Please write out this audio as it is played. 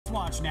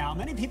HealthWatch now.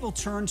 Many people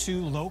turn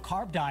to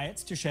low-carb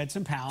diets to shed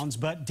some pounds,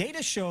 but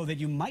data show that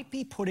you might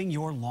be putting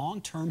your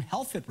long-term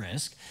health at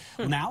risk.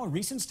 Well, now, a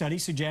recent study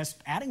suggests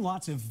adding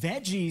lots of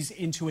veggies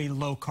into a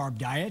low-carb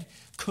diet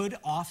could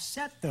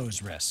offset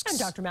those risks. And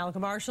Dr. Mallika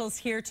Marshall is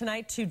here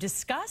tonight to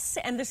discuss,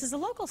 and this is a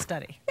local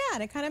study. Yeah,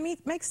 and it kind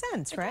of makes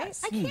sense, right?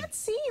 I can't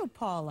see you,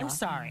 Paula. I'm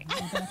sorry.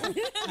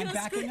 I'm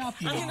backing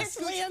up, you I'm know. going to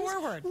scooch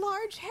forward.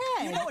 Large head.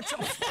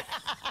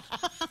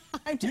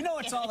 You know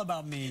it's all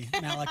about me,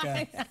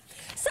 Mallika.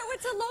 So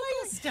it's a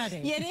local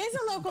study. Yeah, it is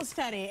a local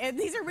study.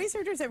 These are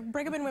researchers at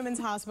Brigham and Women's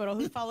Hospital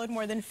who followed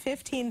more than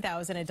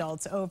 15,000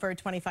 adults over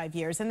 25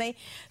 years. And they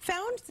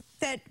found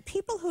that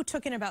people who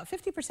took in about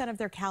 50% of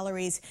their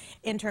calories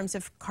in terms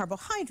of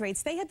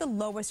carbohydrates, they had the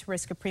lowest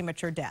risk of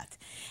premature death.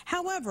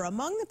 However,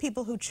 among the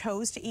people who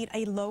chose to eat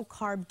a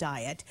low-carb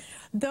diet,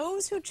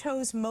 those who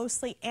chose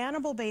mostly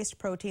animal-based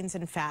proteins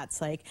and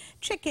fats like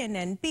chicken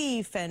and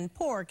beef and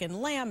pork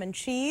and lamb and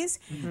cheese,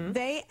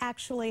 they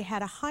actually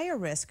had a higher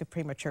risk of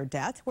premature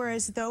death,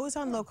 whereas those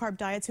on low-carb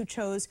diets who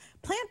chose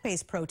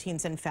plant-based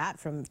proteins and fat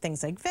from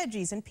things like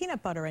veggies and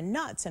peanut butter and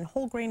nuts and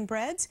whole grain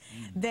breads,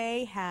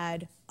 they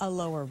had a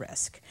lower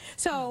risk.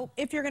 So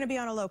if you're going to be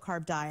on a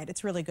low-carb diet,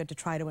 it's really good to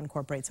try to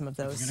incorporate some of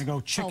those. You're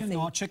going to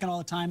go chicken all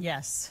the time?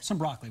 Yes. Some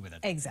broccoli with it.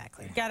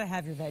 Exactly. Got to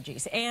have your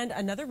veggies. And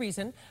another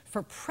reason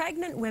for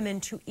pregnant women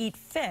to eat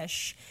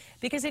fish,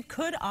 because it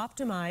could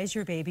optimize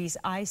your baby's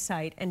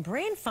eyesight and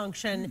brain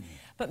function.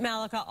 But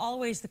Mallika,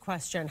 always the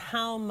question,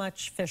 how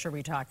much fish are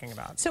we talking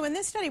about? So in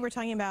this study, we're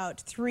talking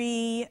about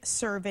 3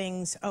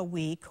 servings a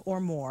week or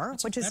more,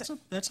 which is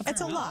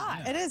that's a lot.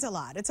 Yeah. It is a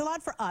lot. It's a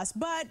lot for us.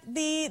 But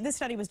the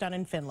study was done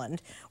in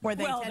Finland, where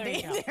they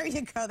there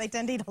you go. They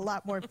tend to eat a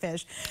lot more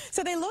fish.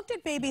 So they looked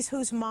at babies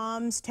whose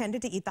moms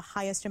tended to eat the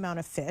highest amount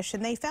of fish,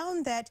 and they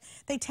found that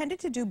they tended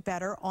to do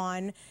better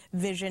on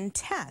vision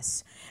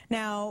tests.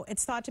 Now,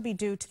 it's thought to be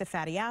due to the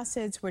fatty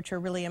acids, which are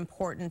really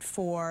important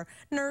for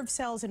nerve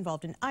cells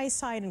involved in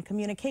eyesight and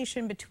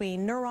communication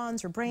between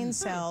neurons or brain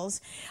cells.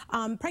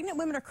 Pregnant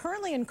women are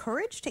currently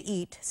encouraged to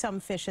eat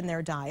some fish in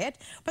their diet,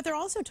 but they're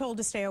also told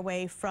to stay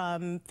away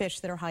from fish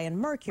that are high in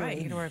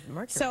mercury. Right,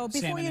 mercury. So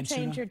before Salmon you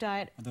change your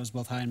diet... Are those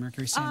both high in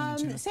mercury? Salmon and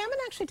tuna? Salmon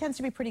actually tends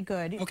to be pretty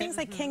good. Okay. Things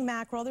like king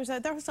mackerel, there's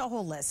a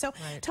whole list. So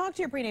talk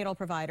to your prenatal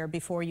provider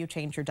before you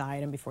change your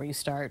diet and before you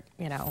start,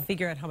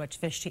 Figure out how much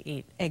fish to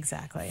eat.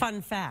 Exactly.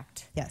 Fun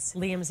fact. Yes.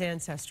 Liam's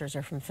ancestors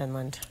are from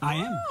Finland. I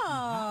am.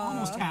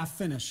 Almost half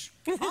Finnish.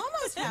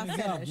 Almost half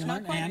Finnish.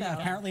 And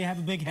apparently I have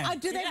a big head.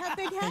 Do they have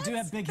big heads? They do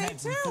have big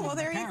heads. They do. Well,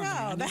 there you go.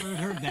 I never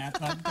heard that,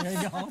 but there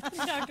you go.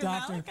 Dr.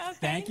 Mallika,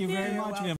 Thank you very much.